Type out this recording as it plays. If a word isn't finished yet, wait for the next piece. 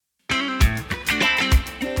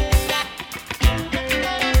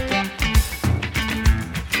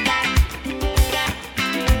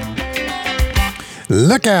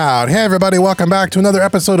Look out. Hey, everybody. Welcome back to another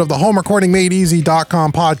episode of the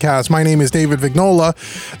HomeRecordingMadeEasy.com podcast. My name is David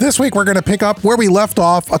Vignola. This week, we're going to pick up where we left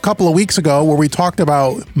off a couple of weeks ago, where we talked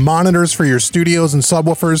about monitors for your studios and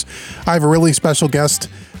subwoofers. I have a really special guest.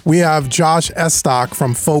 We have Josh Estock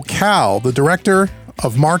from Focal, the director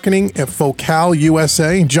of marketing at Focal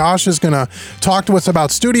USA. Josh is going to talk to us about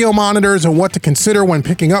studio monitors and what to consider when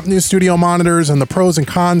picking up new studio monitors and the pros and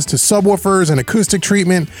cons to subwoofers and acoustic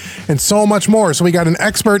treatment and so much more. So we got an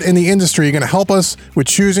expert in the industry going to help us with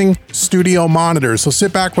choosing studio monitors. So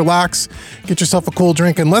sit back, relax, get yourself a cool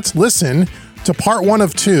drink, and let's listen to part 1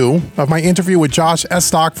 of 2 of my interview with Josh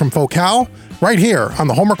Estock from Focal right here on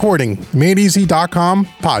the HomeRecordingMadeEasy.com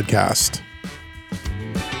podcast.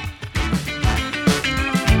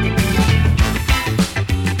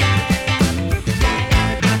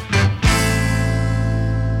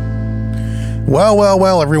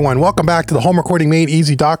 Well, everyone. Welcome back to the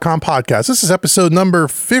HomeRecordingMadeEasy.com podcast. This is episode number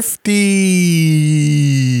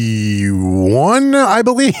 51, I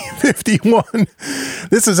believe. 51.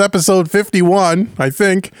 This is episode 51, I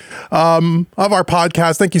think, of our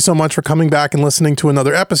podcast. Thank you so much for coming back and listening to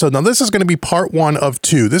another episode. Now, this is going to be part 1 of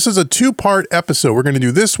 2. This is a 2-part episode. We're going to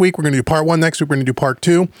do this week. We're going to do part 1 next week. We're going to do part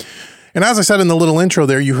 2. And as I said in the little intro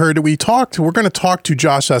there, you heard we're going to talk to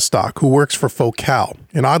Josh Estock, who works for Focal.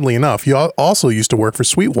 And oddly enough, he also used to work for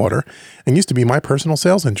Sweetwater and used to be my personal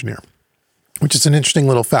sales engineer, which is an interesting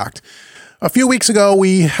little fact. A few weeks ago,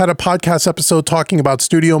 we had a podcast episode talking about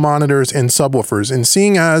studio monitors and subwoofers. And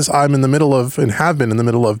seeing as I'm in the middle of, and have been in the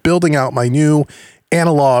middle of, building out my new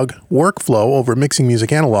analog workflow over Mixing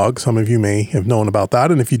Music Analog. Some of you may have known about that.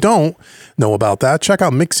 And if you don't know about that, check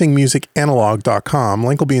out mixingmusicanalog.com.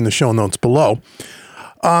 Link will be in the show notes below.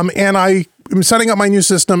 And I am setting up my new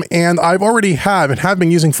system, and I've already have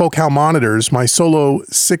been using Focal monitors, my Solo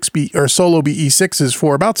BE6s,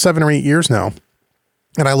 for about 7 or 8 years now.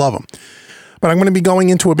 And I love them. But I'm going to be going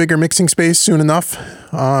into a bigger mixing space soon enough,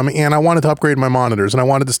 and I wanted to upgrade my monitors, and I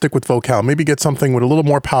wanted to stick with Focal, maybe get something with a little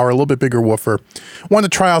more power, a little bit bigger woofer.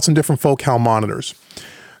 Wanted to try out some different Focal monitors.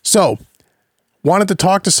 So, wanted to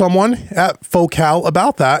talk to someone at Focal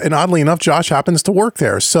about that, and oddly enough, Josh happens to work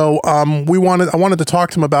there. So I wanted to talk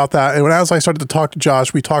to him about that, and as I started to talk to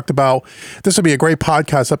Josh, we talked about this would be a great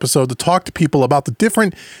podcast episode to talk to people about the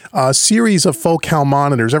different series of Focal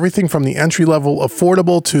monitors, everything from the entry-level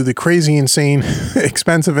affordable to the crazy, insane,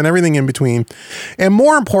 expensive, and everything in between. And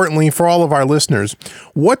more importantly, for all of our listeners,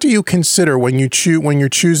 what do you consider when you're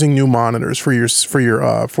choosing new monitors for your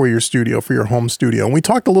studio, for your home studio? And we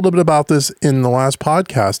talked a little bit about this in the last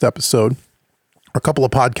podcast episode, a couple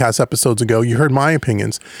of podcast episodes ago. You heard my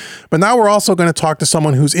opinions, but now we're also going to talk to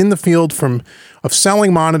someone who's in the field of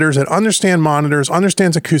selling monitors and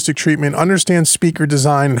understands acoustic treatment, understands speaker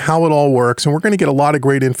design and how it all works. And we're going to get a lot of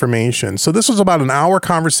great information. So this was about an hour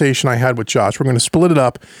conversation I had with Josh. We're going to split it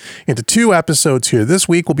up into 2 episodes here. This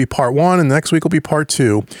week will be part 1 and next week will be part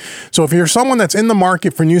 2. So if you're someone that's in the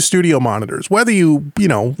market for new studio monitors, whether you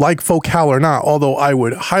like Focal or not, although I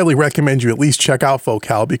would highly recommend you at least check out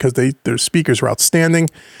Focal because their speakers are outstanding.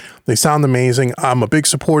 They sound amazing. I'm a big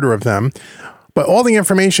supporter of them. But all the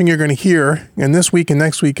information you're going to hear in this week and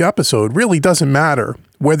next week episode really doesn't matter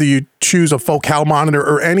whether you choose a Focal monitor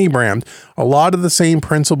or any brand. A lot of the same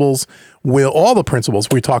principles all the principles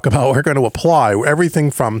we talk about are going to apply.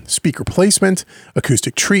 Everything from speaker placement,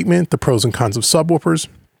 acoustic treatment, the pros and cons of subwoofers,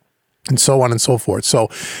 and so on and so forth. So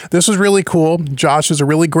this was really cool. Josh is a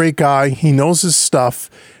really great guy. He knows his stuff.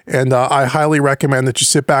 And I highly recommend that you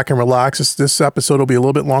sit back and relax. This episode will be a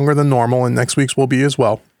little bit longer than normal, and next week's will be as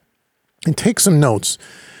well. And take some notes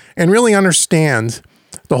and really understand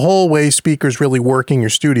the whole way speakers really work in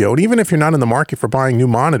your studio. And even if you're not in the market for buying new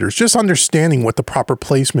monitors, just understanding what the proper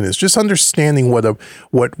placement is, just understanding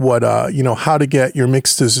how to get your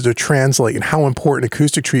mixes to translate and how important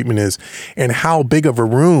acoustic treatment is and how big of a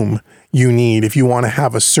room you need if you want to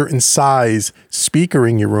have a certain size speaker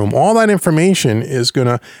in your room. All that information is going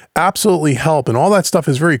to absolutely help. And all that stuff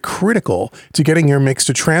is very critical to getting your mix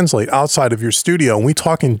to translate outside of your studio. And we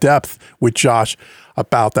talk in depth with Josh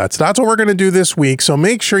about that. So that's what we're going to do this week. So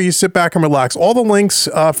make sure you sit back and relax. All the links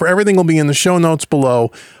for everything will be in the show notes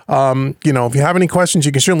below. If you have any questions,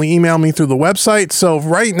 you can certainly email me through the website. So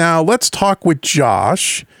right now, let's talk with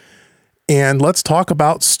Josh. And let's talk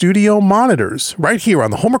about studio monitors right here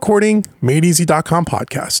on the HomeRecordingMadeEasy.com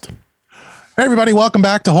podcast. Hey, everybody. Welcome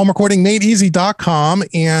back to HomeRecordingMadeEasy.com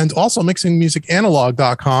and also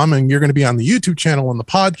MixingMusicAnalog.com. And you're going to be on the YouTube channel and the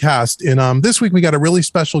podcast. And this week, we got a really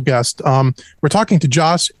special guest. We're talking to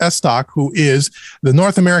Josh Estock, who is the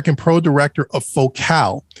North American Pro Director of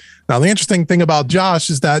Focal. Now, the interesting thing about Josh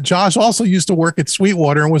is that Josh also used to work at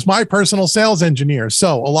Sweetwater and was my personal sales engineer.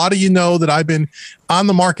 So a lot of you know that I've been on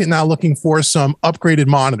the market now looking for some upgraded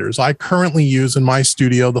monitors. I currently use in my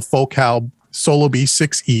studio the Focal Solo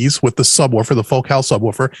B6Es with the subwoofer, the Focal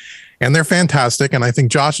subwoofer, and they're fantastic. And I think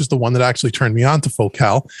Josh is the one that actually turned me on to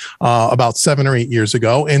Focal about 7 or 8 years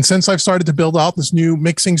ago. And since I've started to build out this new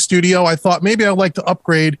mixing studio, I thought maybe I'd like to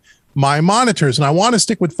upgrade my monitors, and I want to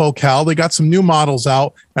stick with Focal. They got some new models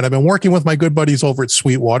out, and I've been working with my good buddies over at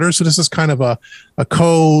Sweetwater. So this is kind of a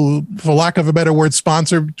for lack of a better word,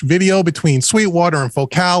 sponsored video between Sweetwater and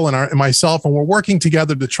Focal and myself, and we're working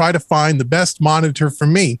together to try to find the best monitor for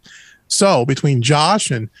me. So between Josh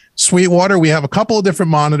and Sweetwater, we have a couple of different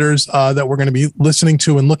monitors that we're going to be listening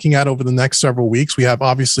to and looking at over the next several weeks. We have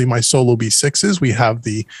obviously my Solo B6s. We have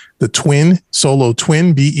the Solo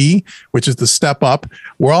Twin BE, which is the step up.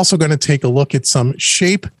 We're also going to take a look at some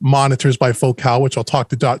Shape monitors by Focal, which I'll talk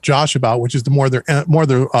to Josh about, which is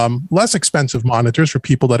the less expensive monitors for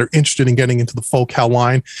people that are interested in getting into the Focal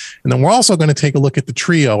line. And then we're also going to take a look at the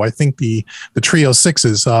Trio. I think the Trio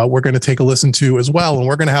 6s we're going to take a listen to as well. And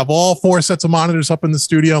we're going to have all 4 sets of monitors up in the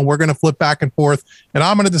studio, and we're going to flip back and forth. And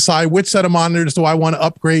I'm going to decide which set of monitors do I want to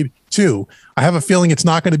upgrade to. I have a feeling it's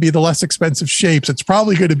not going to be the less expensive Shapes. It's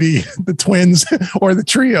probably going to be the Twins or the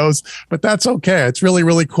Trios, but that's okay. It's really,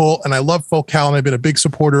 really cool. And I love Focal, and I've been a big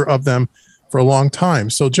supporter of them for a long time.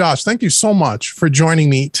 So Josh, thank you so much for joining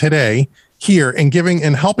me today here and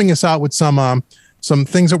helping us out with some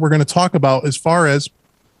things that we're going to talk about as far as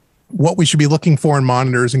what we should be looking for in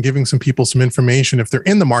monitors, and giving some people some information if they're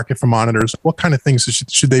in the market for monitors, what kind of things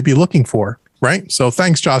should they be looking for, right? So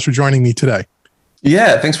thanks, Josh, for joining me today.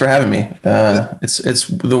 Yeah, thanks for having me. It's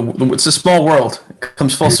a small world. It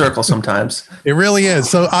comes full circle sometimes. It really is.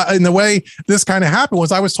 So in the way this kind of happened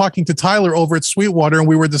was I was talking to Tyler over at Sweetwater, and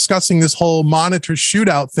we were discussing this whole monitor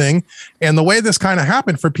shootout thing. And the way this kind of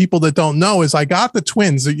happened, for people that don't know, is I got the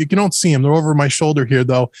Twins. You don't see them; they're over my shoulder here,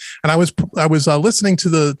 though. And I was listening to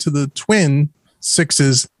the Twin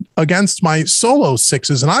 6s against my Solo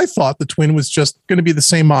 6s, and I thought the Twin was just going to be the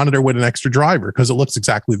same monitor with an extra driver because it looks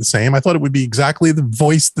exactly the same. I thought it would be exactly the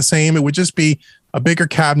voice the same. It would just be a bigger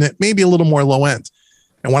cabinet, maybe a little more low end.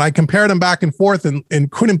 And when I compared them back and forth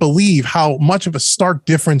and couldn't believe how much of a stark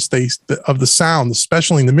difference of the sound,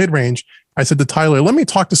 especially in the mid-range, I said to Tyler, let me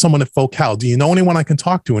talk to someone at Focal. Do you know anyone I can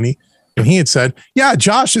talk to? And he had said, yeah,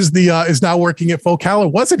 Josh is now working at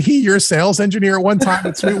Focal. Wasn't he your sales engineer at one time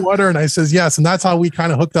at Sweetwater? And I says, yes. And that's how we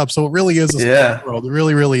kind of hooked up. So it really is a world. It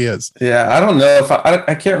really, really is. Yeah. I don't know if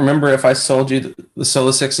I can't remember if I sold you the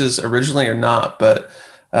Solo 6s originally or not, but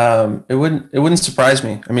it wouldn't surprise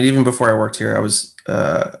me. I mean, even before I worked here, I was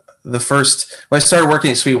when I started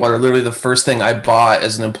working at Sweetwater, literally the first thing I bought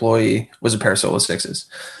as an employee was a pair of Solo 6s.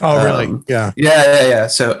 Oh, really? Yeah. Yeah.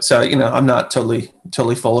 So, I'm not totally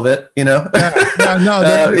full of it,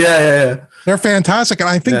 They're fantastic. And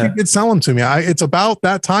I think you did sell them to me. It's about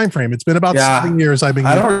that time frame. It's been about 7 years I've been.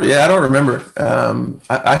 I don't remember.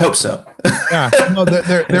 I hope so. No,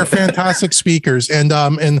 they're fantastic speakers. And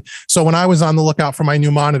so when I was on the lookout for my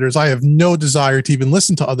new monitors, I have no desire to even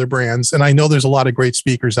listen to other brands. And I know there's a lot of great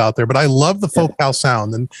speakers out there, but I love the Focal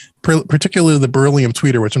sound, and particularly the Beryllium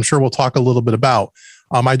Tweeter, which I'm sure we'll talk a little bit about.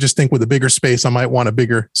 I just think with a bigger space, I might want a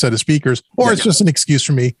bigger set of speakers, or it's just an excuse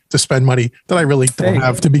for me to spend money that I really don't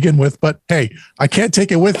have to begin with. But hey, I can't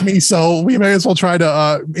take it with me, so we may as well try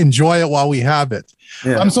to enjoy it while we have it.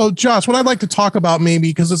 Yeah. So Josh, what I'd like to talk about, maybe,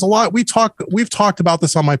 because there's a lot we've talked about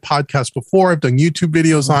this on my podcast before. I've done YouTube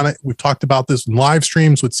videos on it. We've talked about this in live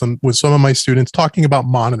streams with some of my students, talking about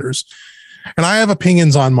monitors. And I have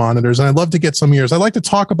opinions on monitors, and I'd love to get some of yours. I'd like to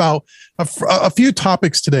talk about a few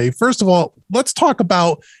topics today. First of all, let's talk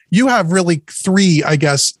about, you have really 3, I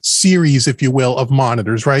guess, series, if you will, of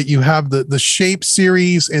monitors, right? You have the Shape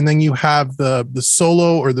series, and then you have the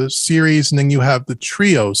Solo or the series, and then you have the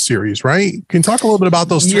Trio series, right? Can you talk a little bit about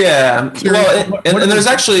those? Yeah. Well, and there's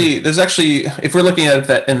actually, if we're looking at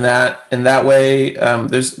it in that way,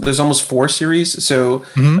 there's almost 4 series. So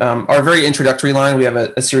our very introductory line, we have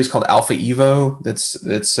a series called Alpha Evo.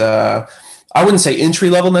 That's I wouldn't say entry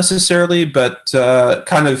level necessarily, but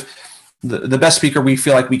kind of the best speaker we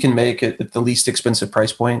feel like we can make at the least expensive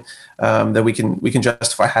price point that we can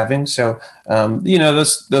justify having. So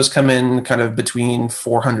those come in kind of between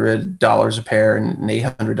 $400 a pair and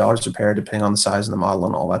 $800 a pair, depending on the size of the model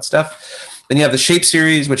and all that stuff. Then you have the Shape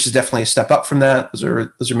series, which is definitely a step up from that. Those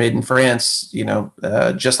are made in France,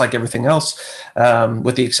 just like everything else,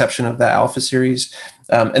 with the exception of the Alpha series.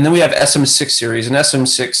 And then we have SM6 series, and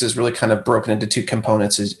SM6 is really kind of broken into two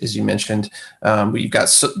components, as you mentioned. You've got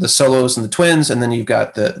the solos and the twins, and then you've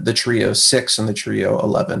got the Trio 6 and the Trio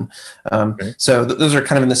 11. Okay. So those are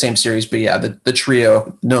kind of in the same series, but yeah, the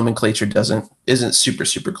Trio nomenclature isn't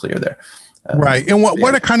super clear there. Right. And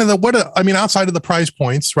what are kind of I mean, outside of the price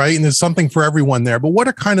points, right? And there's something for everyone there, but what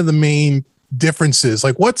are kind of the main differences?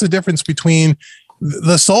 Like, what's the difference between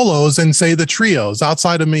the solos and say the trios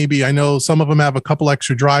outside of, maybe, I know some of them have a couple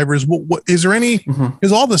extra drivers. What is there any,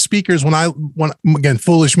 is all the speakers, when again,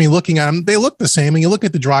 foolish me looking at them, they look the same, and you look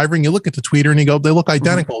at the driver and you look at the tweeter and you go, they look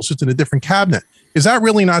identical. It's just in a different cabinet. Is that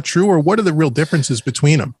really not true? Or what are the real differences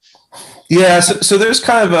between them? Yeah. So there's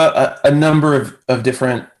kind of a number of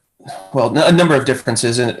different, a number of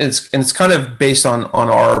differences, and it's kind of based on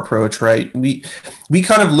our approach, right? We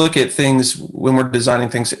kind of look at things when we're designing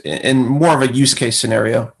things in more of a use case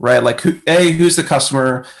scenario, right? Like who's the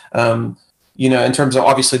customer? In terms of,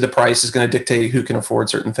 obviously the price is going to dictate who can afford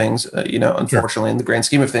certain things, unfortunately, in the grand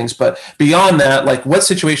scheme of things. But beyond that, like, what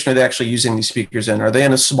situation are they actually using these speakers in? Are they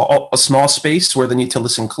in a small space where they need to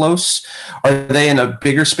listen close? Are they in a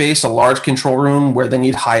bigger space, a large control room where they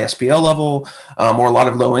need high SPL level, or a lot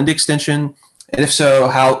of low end extension? And if so,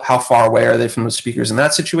 how far away are they from the speakers in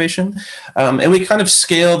that situation? And we kind of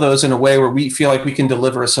scale those in a way where we feel like we can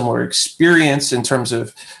deliver a similar experience in terms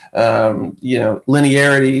of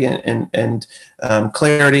linearity and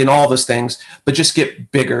clarity and all those things, but just get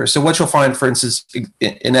bigger. So what you'll find, for instance,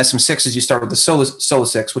 in SM6 is you start with the Solo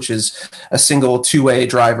 6, which is a single two-way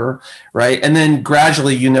driver, right? And then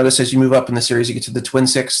gradually you notice as you move up in the series, you get to the Twin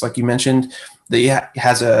 6, like you mentioned, that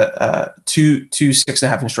has a two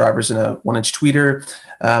 6.5-inch drivers and a 1-inch tweeter,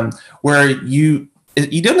 where you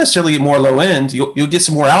don't necessarily get more low end. You'll get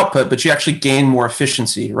some more output, but you actually gain more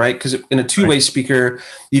efficiency, right? Because in a two-way speaker,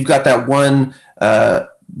 you've got that one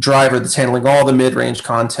driver that's handling all the mid-range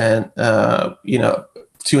content,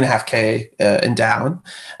 2.5K and down,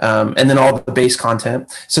 and then all the bass content.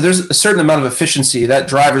 So there's a certain amount of efficiency. That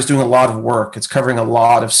driver is doing a lot of work. It's covering a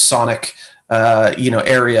lot of sonic,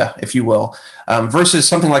 area, if you will, versus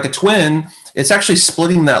something like a twin. It's actually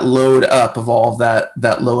splitting that load up of all of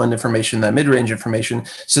that low end information, that mid range information.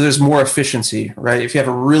 So there's more efficiency, right? If you have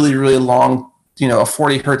a really, really long, a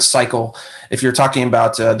 40 hertz cycle, if you're talking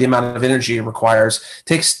about the amount of energy it requires, it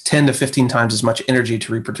takes 10 to 15 times as much energy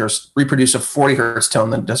to reproduce a 40 hertz tone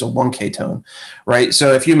than it does a 1K tone, right?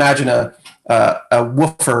 So if you imagine a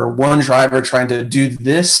woofer, one driver trying to do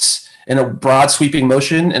this in a broad sweeping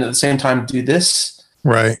motion and at the same time do this,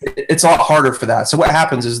 right, it's a lot harder for that. So what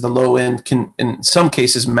happens is the low end can, in some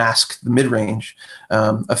cases, mask the mid range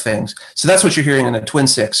of things. So that's what you're hearing in a Twin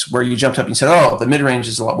 6, where you jumped up and you said, "Oh, the mid range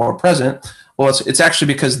is a lot more present." Well, it's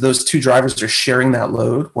actually because those two drivers are sharing that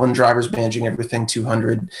load. One driver's managing everything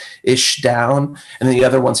 200-ish down, and then the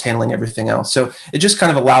other one's handling everything else. So it just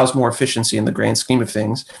kind of allows more efficiency in the grand scheme of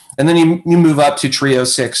things. And then you move up to Trio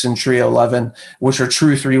 6 and Trio 11, which are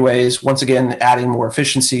true three-ways. Once again, adding more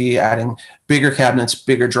efficiency, adding bigger cabinets,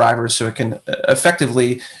 bigger drivers, so it can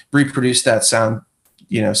effectively reproduce that sound,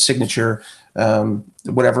 signature,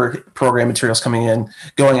 whatever program materials coming in,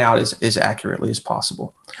 going out as accurately as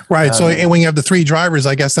possible. Right. So and when you have the three drivers,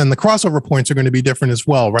 I guess then the crossover points are going to be different as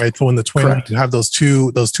well, right? So in the twin, you have those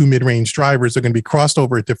two mid-range drivers, they're going to be crossed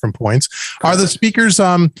over at different points. Correct. Are the speakers,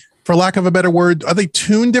 for lack of a better word, are they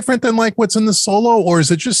tuned different than like what's in the Solo, or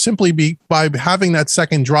is it just simply by having that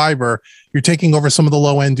second driver, you're taking over some of the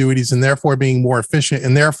low end duties and therefore being more efficient,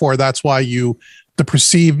 and therefore that's why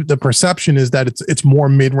the perception is that it's more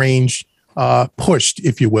mid-range pushed,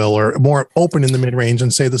 if you will, or more open in the mid-range than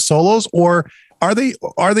say the Solos? Or are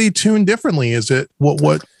they tuned differently? Is it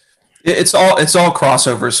what? It's all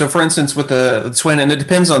crossover. So for instance, with the twin, and it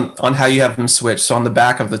depends on how you have them switched. So on the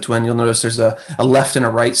back of the twin, you'll notice there's a left and a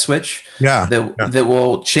right switch that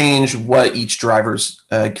will change what each driver's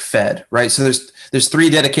fed, right? So there's three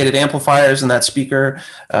dedicated amplifiers in that speaker,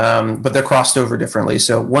 but they're crossed over differently.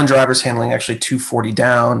 So one driver's handling actually 240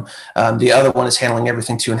 down. The other one is handling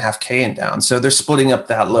everything 2.5K and down. So they're splitting up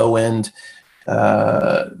that low end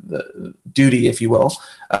the duty, if you will,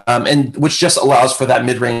 and which just allows for that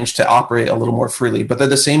mid-range to operate a little more freely. But they're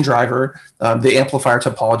the same driver. The amplifier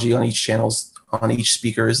topology on each on each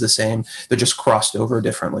speaker is the same. They're just crossed over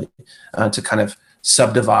differently to kind of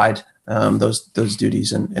subdivide those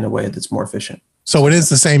duties in a way that's more efficient. So it is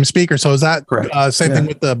the same speaker. So is that correct? Same thing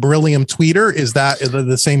with the Beryllium tweeter? Is that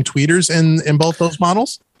the same tweeters in both those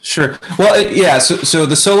models? Sure. Well, yeah. So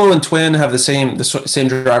the Solo and Twin have the same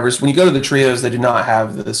drivers. When you go to the Trios, they do not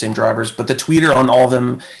have the same drivers. But the tweeter on all of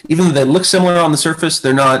them, even though they look similar on the surface,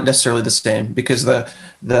 they're not necessarily the same because the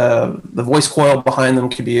voice coil behind them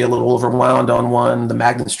can be a little overwound on one. The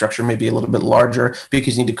magnet structure may be a little bit larger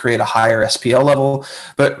because you need to create a higher SPL level.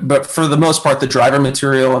 But for the most part, the driver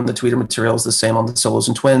material and the tweeter material is the same on the Solos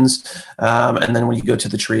and Twins. And then when you go to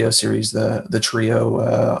the Trio series, the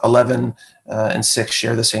Trio 11 and 6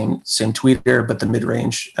 share the same tweeter, but the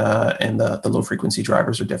mid-range and the low frequency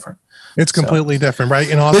drivers are different. It's completely different, right?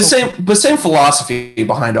 And also, but same philosophy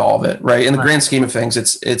behind all of it, right? In the grand scheme of things,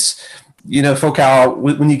 it's Focal,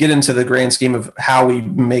 when you get into the grand scheme of how we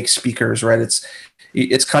make speakers, right?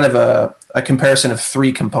 It's kind of a comparison of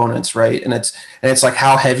 3 components, right? And it's like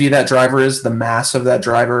how heavy that driver is, the mass of that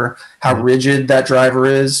driver, how rigid that driver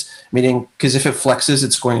is, meaning because if it flexes,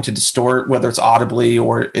 it's going to distort, whether it's audibly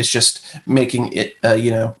or it's just making it,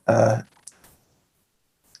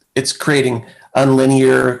 it's creating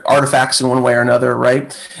unlinear artifacts in one way or another,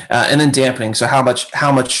 right? And then dampening. So how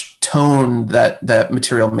much tone that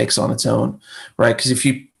material makes on its own, right? Because if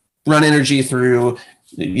you run energy through,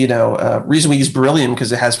 reason we use beryllium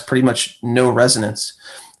because it has pretty much no resonance.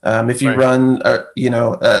 If you run,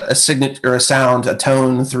 a signet or a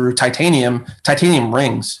tone through titanium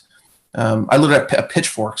rings. I looked at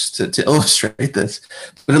pitchforks to illustrate this,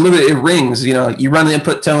 but it rings. You run the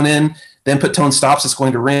input tone in, the input tone stops. It's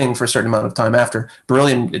going to ring for a certain amount of time after.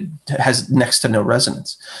 Beryllium, it has next to no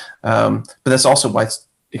resonance, but that's also why it's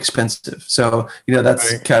expensive. So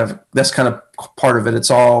that's kind of part of it.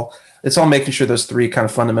 It's all making sure those 3 kind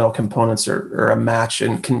of fundamental components are a match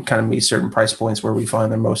and can kind of meet certain price points where we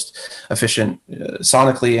find they're most efficient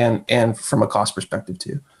sonically and from a cost perspective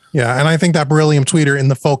too. Yeah, and I think that beryllium tweeter in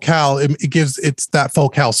the Focal, it's that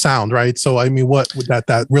Focal sound, right? So I mean, what would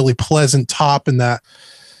that really pleasant top and that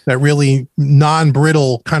really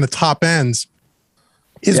non-brittle kind of top ends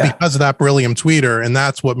is because of that beryllium tweeter, and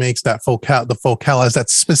that's what makes that Focal. The Focal has that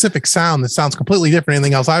specific sound that sounds completely different than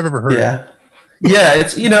anything else I've ever heard. Yeah. Yeah,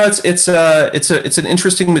 it's an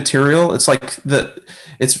interesting material. It's like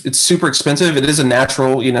it's super expensive. It is a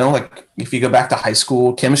natural, like if you go back to high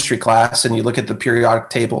school chemistry class and you look at the periodic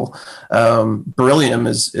table, beryllium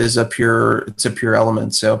is a pure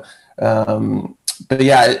element. So, but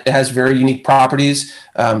yeah, it has very unique properties.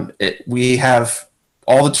 We have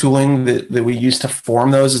all the tooling that we use to form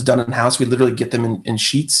those is done in house. We literally get them in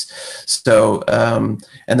sheets. So,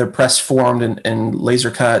 and they're press formed and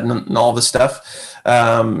laser cut and all this stuff.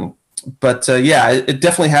 But it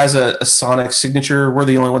definitely has a sonic signature. We're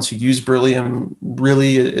the only ones who use beryllium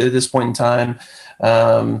really at this point in time.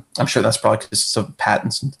 I'm sure that's probably because of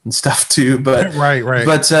patents and stuff too, but right.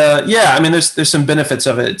 But I mean, there's some benefits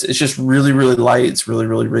of it. It's just really, really light. It's really,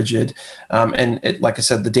 really rigid, and it, like I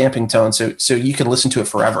said, the damping tone, so you can listen to it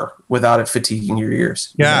forever without it fatiguing your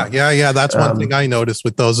ears. Yeah. That's one thing I noticed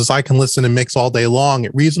with those is I can listen and mix all day long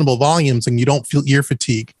at reasonable volumes, and you don't feel ear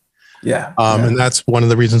fatigue. And that's one of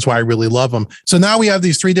the reasons why I really love them. So now we have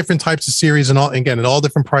these 3 different types of series and at all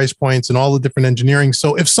different price points and all the different engineering.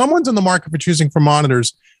 So if someone's in the market for choosing for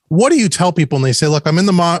monitors, what do you tell people when they say, look, I'm in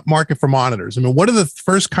the market for monitors? I mean, what are the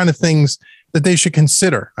first kind of things that they should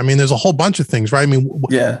consider? I mean, there's a whole bunch of things, right? I mean,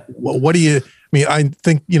 what do you, I mean, I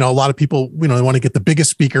think, a lot of people, they want to get the biggest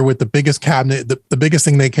speaker with the biggest cabinet, the biggest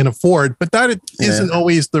thing they can afford, but that isn't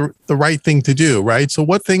always the right thing to do, right? So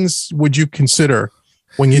what things would you consider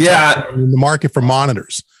when you in the market for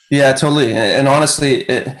monitors? Yeah, totally. And honestly,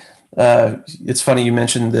 it's funny you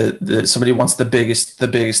mentioned that somebody wants the biggest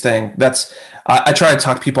thing. I try to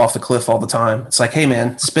talk people off the cliff all the time. It's like, hey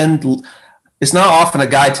man, it's not often a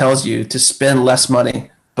guy tells you to spend less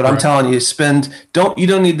money, but I'm telling you, you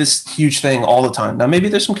don't need this huge thing all the time. Now, maybe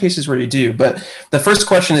there's some cases where you do, but the first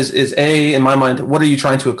question is in my mind, what are you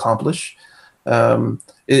trying to accomplish?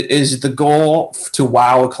 Is the goal to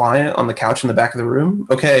wow a client on the couch in the back of the room?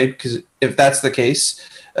 Okay, because if that's the case,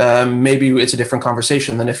 maybe it's a different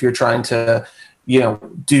conversation than if you're trying to,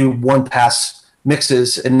 do one pass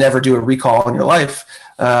mixes and never do a recall in your life,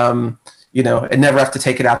 and never have to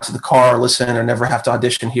take it out to the car or listen, or never have to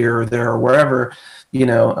audition here or there or wherever.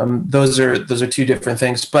 Those are 2 different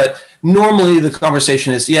things. But normally the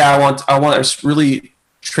conversation is, I want a really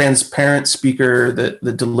transparent speaker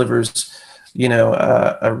that delivers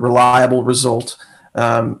a reliable result.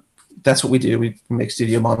 That's what we do. We make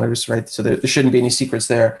studio monitors, right? So there shouldn't be any secrets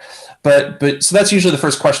there. But so that's usually the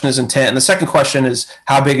first question is intent. And the second question is,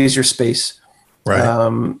 how big is your space? Right.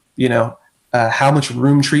 How much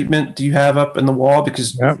room treatment do you have up in the wall?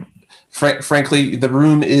 Because frankly, the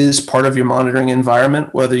room is part of your monitoring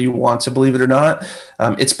environment, whether you want to believe it or not.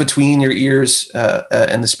 It's between your ears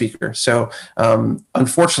and the speaker. So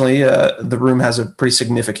unfortunately, the room has a pretty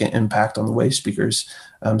significant impact on the way speakers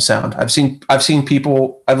sound. I've seen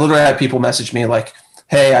people, I've literally had people message me like,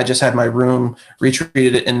 hey, I just had my room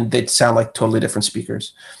retreated and they'd sound like totally different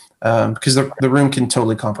speakers. Because the room can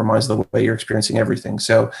totally compromise the way you're experiencing everything.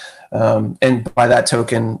 So, and by that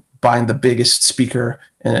token, buying the biggest speaker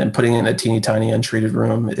and putting it in a teeny tiny untreated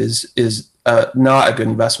room is not a good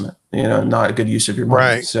investment. Not a good use of your money.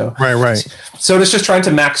 Right. So right. So it's just trying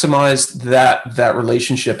to maximize that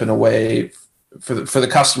relationship in a way for the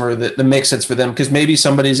customer that makes sense for them. Because maybe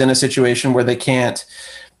somebody's in a situation where they can't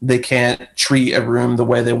treat a room the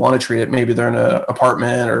way they want to treat it. Maybe they're in an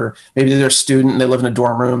apartment, or maybe they're a student and they live in a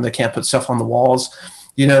dorm room. They can't put stuff on the walls.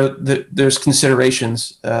 There's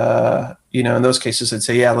considerations, in those cases I'd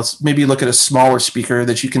say, yeah, let's maybe look at a smaller speaker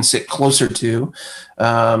that you can sit closer to.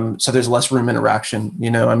 So there's less room interaction,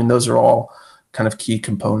 those are all kind of key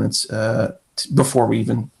components before we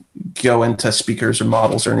even go into speakers or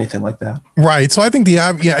models or anything like that. Right. So I think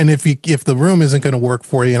and if the room isn't going to work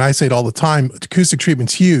for you, and I say it all the time, acoustic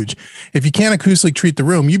treatment's huge. If you can't acoustically treat the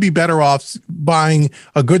room, you'd be better off buying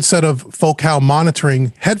a good set of Focal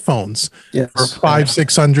monitoring headphones for $500,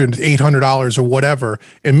 $600, $800 or whatever,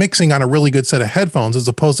 and mixing on a really good set of headphones as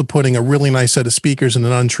opposed to putting a really nice set of speakers in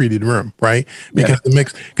an untreated room, right?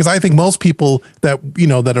 Because I think most people that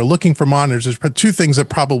are looking for monitors, there's two things that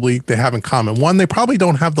probably they have in common. One, they probably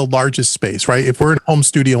don't have the largest space, right? If we're in a home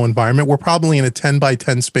studio environment, we're probably in a 10 by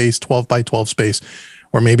 10 space, 12 by 12 space,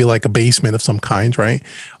 or maybe like a basement of some kind, right?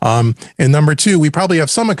 And number two, we probably have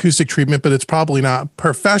some acoustic treatment, but it's probably not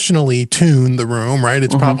professionally tuned the room, right?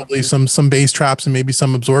 It's probably some bass traps and maybe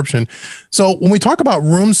some absorption. So when we talk about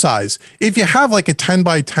room size, if you have like a 10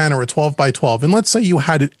 by 10 or a 12 by 12, and let's say you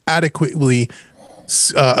had it adequately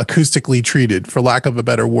acoustically treated, for lack of a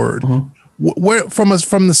better word, where from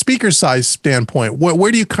the speaker size standpoint,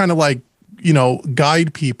 where do you kind of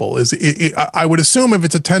guide people? I would assume if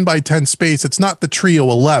it's a 10 by 10 space, it's not the Trio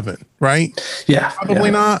 11, right? Yeah, probably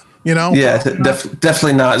not. Yeah,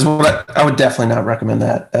 definitely not. Is what I would definitely not recommend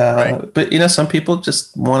that. Right. But some people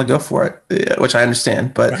just want to go for it, which I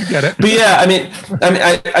understand. But I get it. But yeah,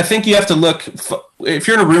 I think you have to look if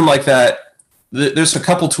you're in a room like that. There's a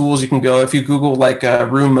couple tools you can go. If you Google like a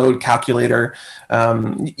room mode calculator,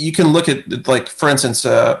 you can look at, like, for instance,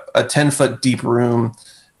 a 10-foot deep room,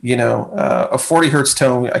 a 40 hertz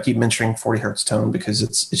tone. I keep mentioning 40 hertz tone because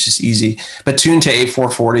it's just easy, but tuned to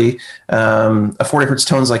A440, a 40 hertz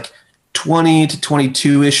tone is like 20 to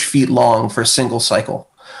 22-ish feet long for a single cycle,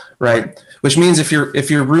 right? Which means if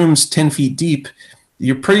your room's 10 feet deep,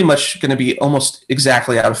 you're pretty much going to be almost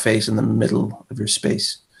exactly out of phase in the middle of your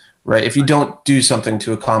space. Right. If you don't do something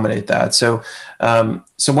to accommodate that. So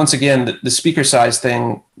once again, the speaker size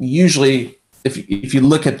thing, usually if you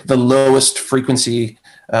look at the lowest frequency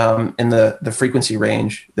in the frequency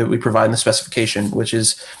range that we provide in the specification, which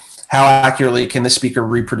is how accurately can the speaker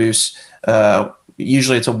reproduce,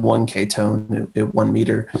 usually it's a 1K tone at 1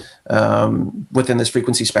 meter within this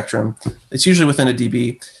frequency spectrum. It's usually within a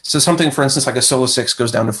dB. So something, for instance, like a Solo 6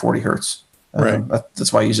 goes down to 40 hertz. Right.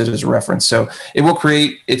 That's why I use it as a reference. So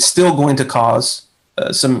it's still going to cause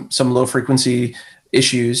some low frequency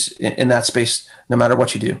issues in that space, no matter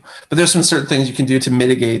what you do. But there's some certain things you can do to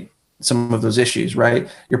mitigate some of those issues, right?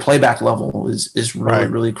 Your playback level is really,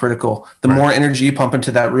 really critical. The more energy you pump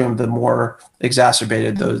into that room, the more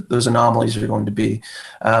exacerbated those anomalies are going to be.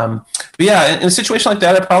 But yeah, in a situation like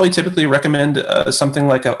that, I probably typically recommend something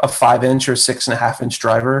like a 5-inch or 6.5-inch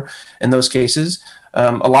driver in those cases.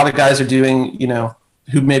 A lot of guys are doing,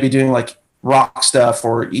 who may be doing like rock stuff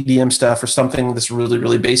or EDM stuff or something that's really,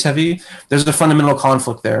 really bass heavy. There's a fundamental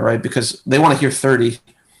conflict there, right? Because they want to hear 30.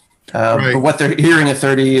 But what they're hearing at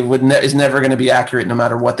 30 is never going to be accurate no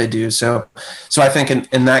matter what they do. So I think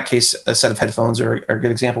in that case, a set of headphones are a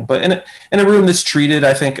good example. But in a room that's treated,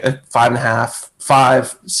 I think a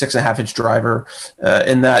 6.5-inch driver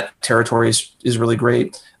in that territory is really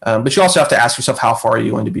great. But you also have to ask yourself, how far are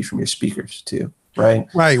you going to be from your speakers too? Right.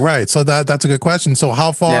 So that's a good question. So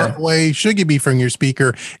how far away should you be from your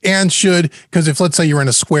speaker? And because if, let's say, you're in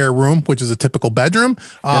a square room, which is a typical bedroom,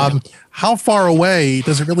 how far away,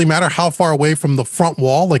 does it really matter how far away from the front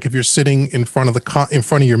wall? Like if you're sitting in front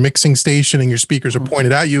of your mixing station and your speakers are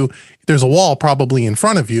pointed at you, there's a wall probably in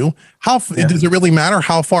front of you. Does it really matter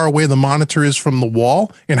how far away the monitor is from the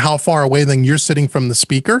wall and how far away then you're sitting from the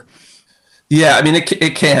speaker? Yeah,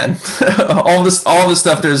 it can. all this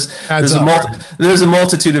stuff. There's a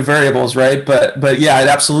multitude of variables, right? But yeah, it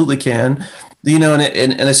absolutely can. In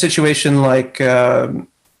a situation like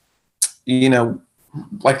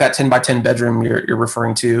like that 10 by 10 bedroom you're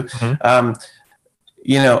referring to,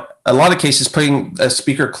 a lot of cases putting a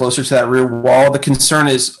speaker closer to that rear wall, the concern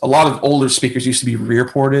is a lot of older speakers used to be rear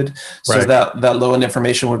ported, so that low end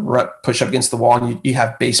information would push up against the wall and you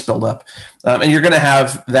have bass buildup. And you're going to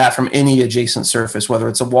have that from any adjacent surface, whether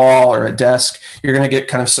it's a wall or a desk. You're going to get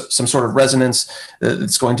kind of some sort of resonance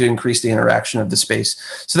that's going to increase the interaction of the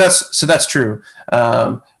space. So that's true.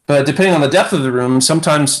 But depending on the depth of the room,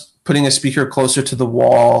 sometimes putting a speaker closer to the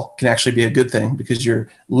wall can actually be a good thing, because you're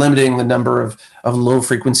limiting the number of low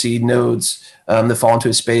frequency nodes that fall into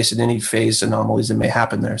a space and any phase anomalies that may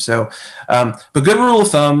happen there. So, but good rule of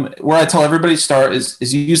thumb, where I tell everybody to start is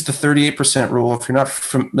you use the 38% rule. If you're not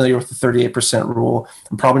familiar with the 38% rule,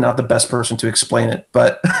 I'm probably not the best person to explain it.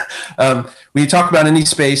 But when you talk about any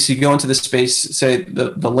space, you go into the space, say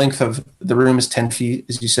the length of the room is 10 feet,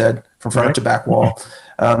 as you said, from front to back wall.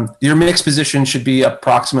 Your mix position should be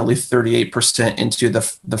approximately 38% into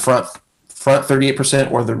the front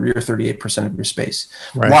 38% or the rear 38% of your space.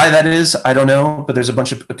 Why that is, I don't know, but there's a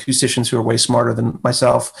bunch of acousticians who are way smarter than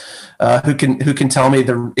myself who can tell me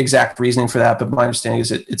the exact reasoning for that. But my understanding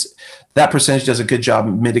is it's that percentage does a good job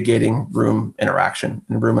mitigating room interaction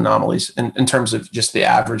and room anomalies in terms of just the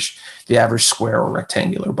average square or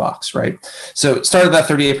rectangular box, right? So start at that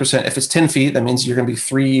 38%. If it's 10 feet, that means you're going to be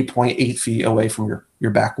 3.8 feet away from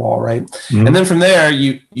your back wall, right? And then from there,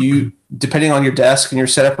 you depending on your desk and your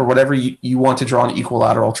setup or whatever, you want to draw an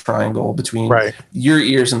equilateral triangle between your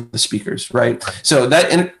ears and the speakers, right? So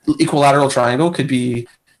that equilateral triangle could be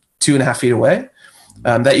 2.5 feet away.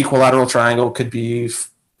 That equilateral triangle could be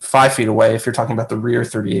 5 feet away if you're talking about the rear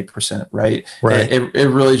 38%, right? It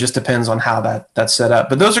really just depends on how that's set up.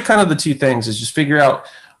 But those are kind of the two things, is just figure out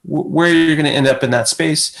where you're going to end up in that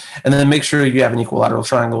space, and then make sure you have an equilateral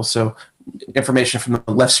triangle so information from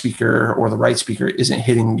the left speaker or the right speaker isn't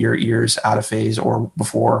hitting your ears out of phase or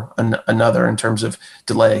before another in terms of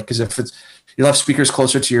delay. Because if it's your left speaker is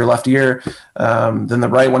closer to your left ear than the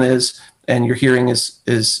right one is, and your hearing is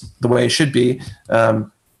the way it should be,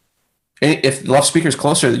 if the left speaker is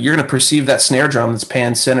closer, you're going to perceive that snare drum that's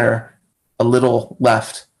pan center a little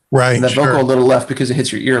left. Right. And that vocal a little left because it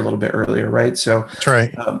hits your ear a little bit earlier, right? So that's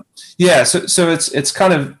right. So it's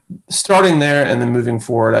kind of starting there and then moving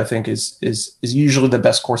forward, I think is usually the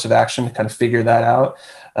best course of action to kind of figure that out.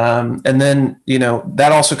 And then,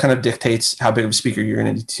 that also kind of dictates how big of a speaker you're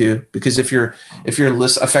going to need too, because if your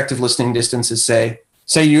effective listening distance is say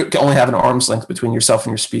you only have an arm's length between yourself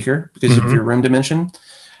and your speaker because of your room dimension,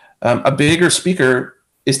 a bigger speaker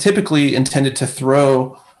is typically intended to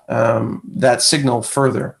throw that signal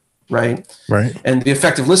further. Right. And the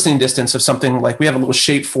effective listening distance of something like, we have a little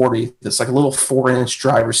Shape 40 that's like a little 4-inch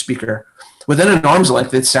driver speaker. Within an arm's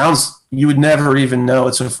length, it sounds, you would never even know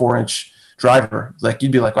it's a 4-inch driver. Like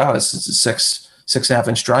you'd be like, wow, this is a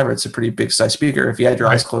 6.5-inch driver. It's a pretty big size speaker. If you had your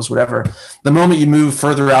eyes closed, whatever. The moment you move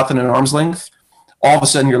further out than an arm's length, all of a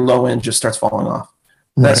sudden your low end just starts falling off.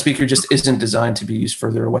 That speaker just isn't designed to be used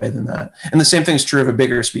further away than that. And the same thing is true of a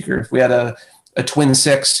bigger speaker. If we had a twin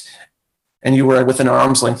 6 and you were within an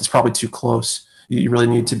arm's length, it's probably too close. You really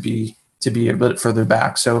need to be a bit further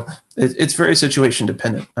back. So it's very situation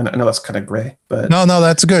dependent. I know that's kind of gray, but no,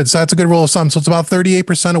 that's good. So that's a good rule of thumb. So it's about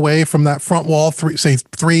 38% away from that front wall, say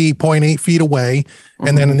 3.8 feet away,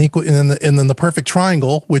 and then and then the perfect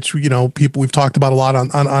triangle, which we've talked about a lot on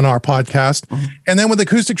our podcast. And then with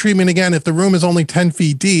acoustic treatment, again, if the room is only 10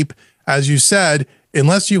 feet deep, as you said,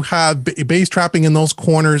 unless you have bass trapping in those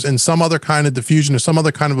corners and some other kind of diffusion or some other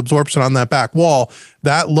kind of absorption on that back wall,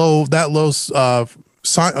 that low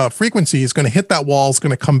frequency is going to hit that wall, is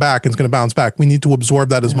going to come back, and it's going to bounce back. We need to absorb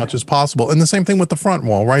that as much as possible. And the same thing with the front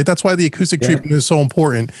wall, right? That's why the acoustic treatment is so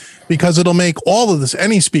important, because it'll make all of this,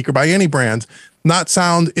 any speaker by any brand, not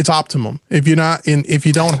sound its optimum. If you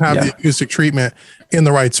don't have the acoustic treatment in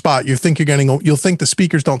the right spot, you'll think the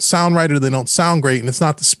speakers don't sound right or they don't sound great, and it's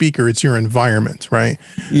not the speaker, it's your environment, right?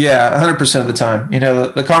 Yeah, 100% of the time.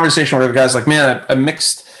 The conversation where the guy's like, man, I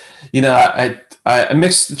mixed, I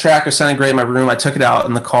mixed the track, was sounding great in my room. I took it out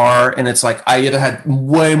in the car, and it's like I either had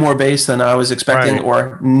way more bass than I was expecting,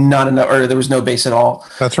 or not enough, or there was no bass at all.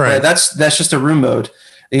 That's right. That's just a room mode,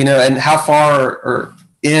 and how far or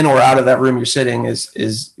in or out of that room you're sitting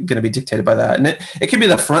is going to be dictated by that. And it could be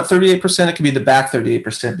the front 38%, it could be the back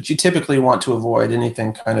 38%, but you typically want to avoid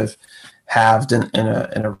anything kind of halved in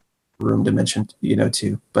a room dimension,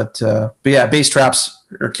 too. But yeah, bass traps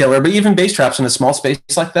are killer. But even bass traps in a small space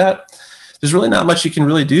like that, there's really not much you can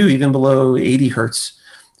really do even below 80 hertz,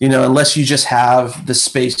 unless you just have the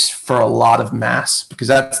space for a lot of mass, because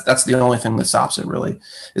that's the only thing that stops it really,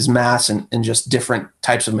 is mass and just different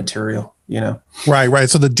types of material, Right.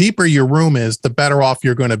 So the deeper your room is, the better off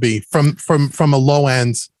you're going to be from a low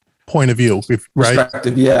end point of view, right?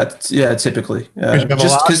 Perspective. Yeah, typically.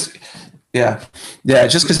 Just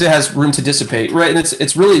because it has room to dissipate, right? And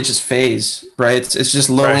it's really just phase, right? It's just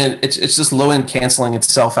low end. It's just low end canceling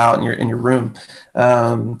itself out in your room.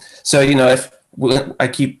 So if I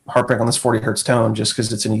keep harping on this 40 hertz tone just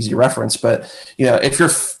because it's an easy reference, but if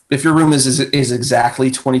your room is exactly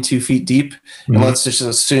 22 feet deep, and let's just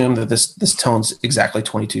assume that this tone's exactly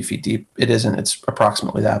 22 feet deep. It isn't. It's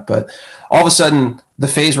approximately that. But all of a sudden, the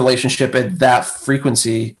phase relationship at that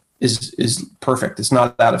frequency is perfect. It's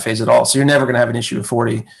not out of phase at all. So you're never going to have an issue with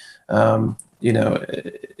 40, in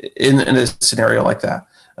a scenario like that.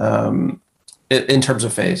 In terms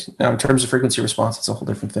of phase. Now, in terms of frequency response, it's a whole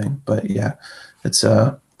different thing. But yeah, it's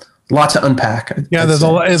a lot to unpack. There's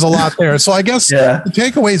a lot there. So I guess the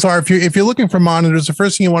takeaways are, if you're looking for monitors, the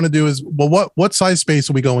first thing you want to do is, what size space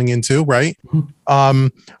are we going into, right?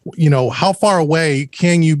 How far away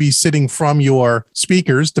can you be sitting from your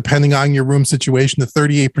speakers, depending on your room situation. The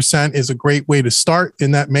 38% is a great way to start,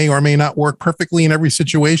 and that may or may not work perfectly in every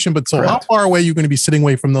situation. But so how far away are you going to be sitting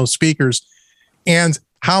away from those speakers? And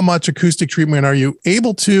how much acoustic treatment are you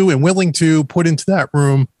able to and willing to put into that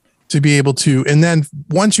room to be able to, and then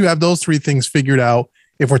once you have those three things figured out,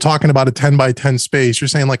 if we're talking about a 10 by 10 space, you're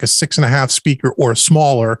saying like a 6.5 speaker or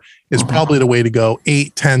smaller is probably the way to go.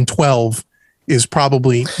 8, 10, 12 is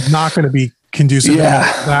probably not going to be conducive to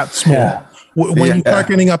that small. Yeah. When you start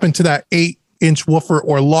getting up into that 8-inch woofer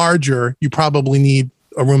or larger, you probably need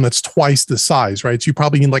a room that's twice the size, right? So you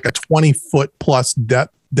probably need like a 20-foot plus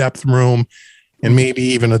depth room, and maybe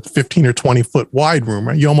even a 15 or 20-foot wide room,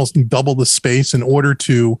 right? You almost need double the space in order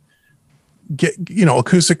to get,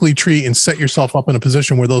 acoustically treat and set yourself up in a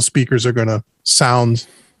position where those speakers are going to sound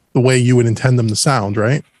the way you would intend them to sound,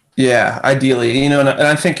 right? Yeah, ideally, and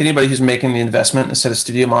I think anybody who's making the investment in a set of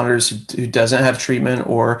studio monitors who doesn't have treatment,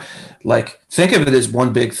 or think of it as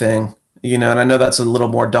one big thing. And I know that's a little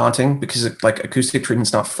more daunting because acoustic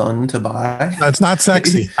treatment's not fun to buy. That's not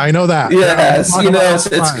sexy. I know that. Yes,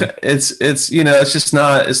 it's just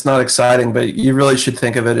not. It's not exciting. But you really should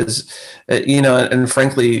think of it as, and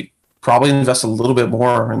frankly, probably invest a little bit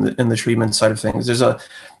more in the treatment side of things. There's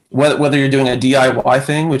whether you're doing a DIY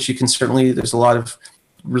thing, which you can certainly. There's a lot of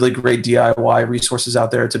really great DIY resources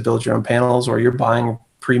out there to build your own panels, or you're buying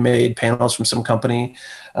pre-made panels from some company.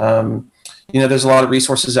 There's a lot of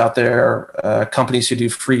resources out there, companies who do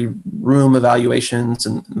free room evaluations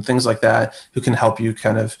and things like that, who can help you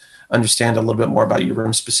kind of understand a little bit more about your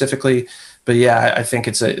room specifically. But yeah, I think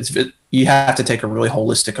you have to take a really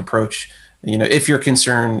holistic approach. If your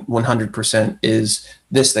concern 100% is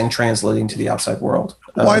this thing translating to the outside world.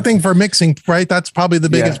 Well, I think for mixing, right, that's probably the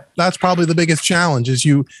biggest. That's probably the biggest challenge. Is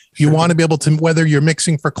you want to be able to, whether you're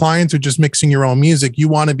mixing for clients or just mixing your own music, you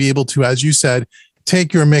want to be able to, as you said,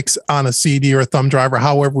 take your mix on a CD or a thumb drive or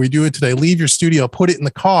however we do it today, leave your studio, put it in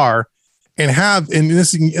the car, and in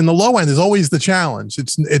the low end is always the challenge.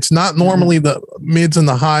 It's not normally the mids and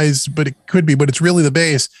the highs, but it could be, but it's really the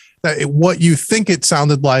bass. What you think it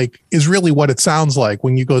sounded like is really what it sounds like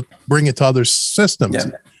when you go bring it to other systems.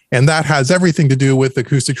 Yeah. And that has everything to do with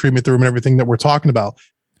acoustic treatment, the room, and everything that we're talking about.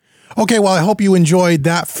 Okay, well, I hope you enjoyed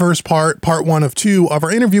that first part 1 of 2 of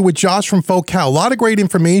our interview with Josh from Focal. A lot of great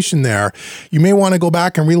information there. You may want to go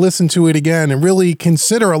back and re-listen to it again and really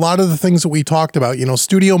consider a lot of the things that we talked about,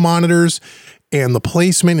 studio monitors and the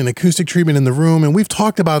placement and acoustic treatment in the room. And we've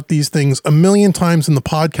talked about these things a million times in the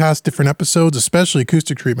podcast, different episodes, especially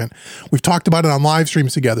acoustic treatment. We've talked about it on live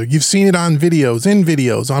streams together. You've seen it on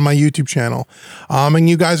videos on my YouTube channel. And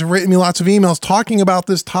you guys have written me lots of emails talking about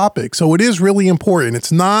this topic. So it is really important.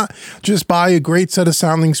 It's not just buy a great set of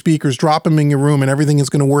sounding speakers, drop them in your room, and everything is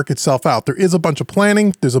going to work itself out. There is a bunch of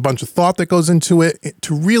planning. There's a bunch of thought that goes into it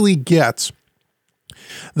to really get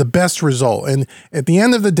the best result. And at the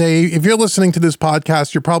end of the day, if you're listening to this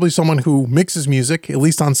podcast, you're probably someone who mixes music, at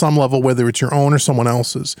least on some level, whether it's your own or someone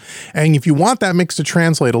else's. And if you want that mix to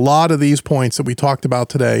translate, a lot of these points that we talked about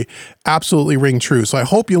today absolutely ring true. So I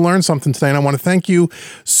hope you learned something today, and I want to thank you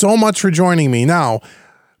so much for joining me. Now,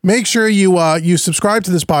 make sure you subscribe to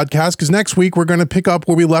this podcast, because next week we're going to pick up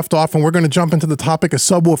where we left off, and we're going to jump into the topic of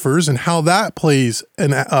subwoofers and how that plays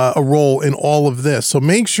a role in all of this. So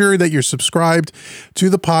make sure that you're subscribed to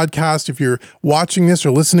the podcast. If you're watching this or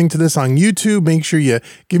listening to this on YouTube, make sure you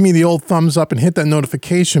give me the old thumbs up and hit that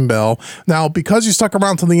notification bell. Now, because you stuck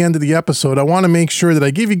around till the end of the episode, I want to make sure that I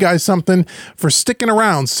give you guys something for sticking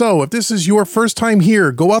around. So if this is your first time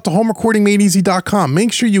here, go out to homerecordingmadeeasy.com.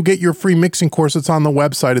 Make sure you get your free mixing course that's on the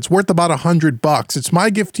website. website. It's worth about $100. It's my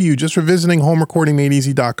gift to you just for visiting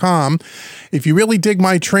homerecordingmadeeasy.com. If you really dig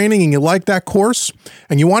my training and you like that course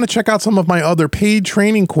and you want to check out some of my other paid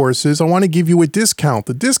training courses, I want to give you a discount.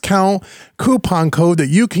 The discount coupon code that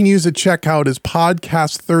you can use at checkout is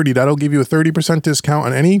podcast30. That'll give you a 30% discount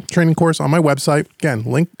on any training course on my website. Again,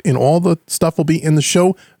 link in all the stuff will be in the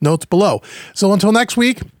show notes below. So until next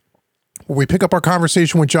week, where we pick up our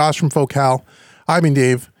conversation with Josh from Focal, I've been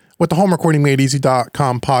Dave with the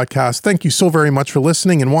homerecordingmadeeasy.com podcast. Thank you so very much for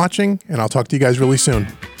listening and watching, and I'll talk to you guys really soon.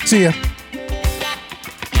 See ya.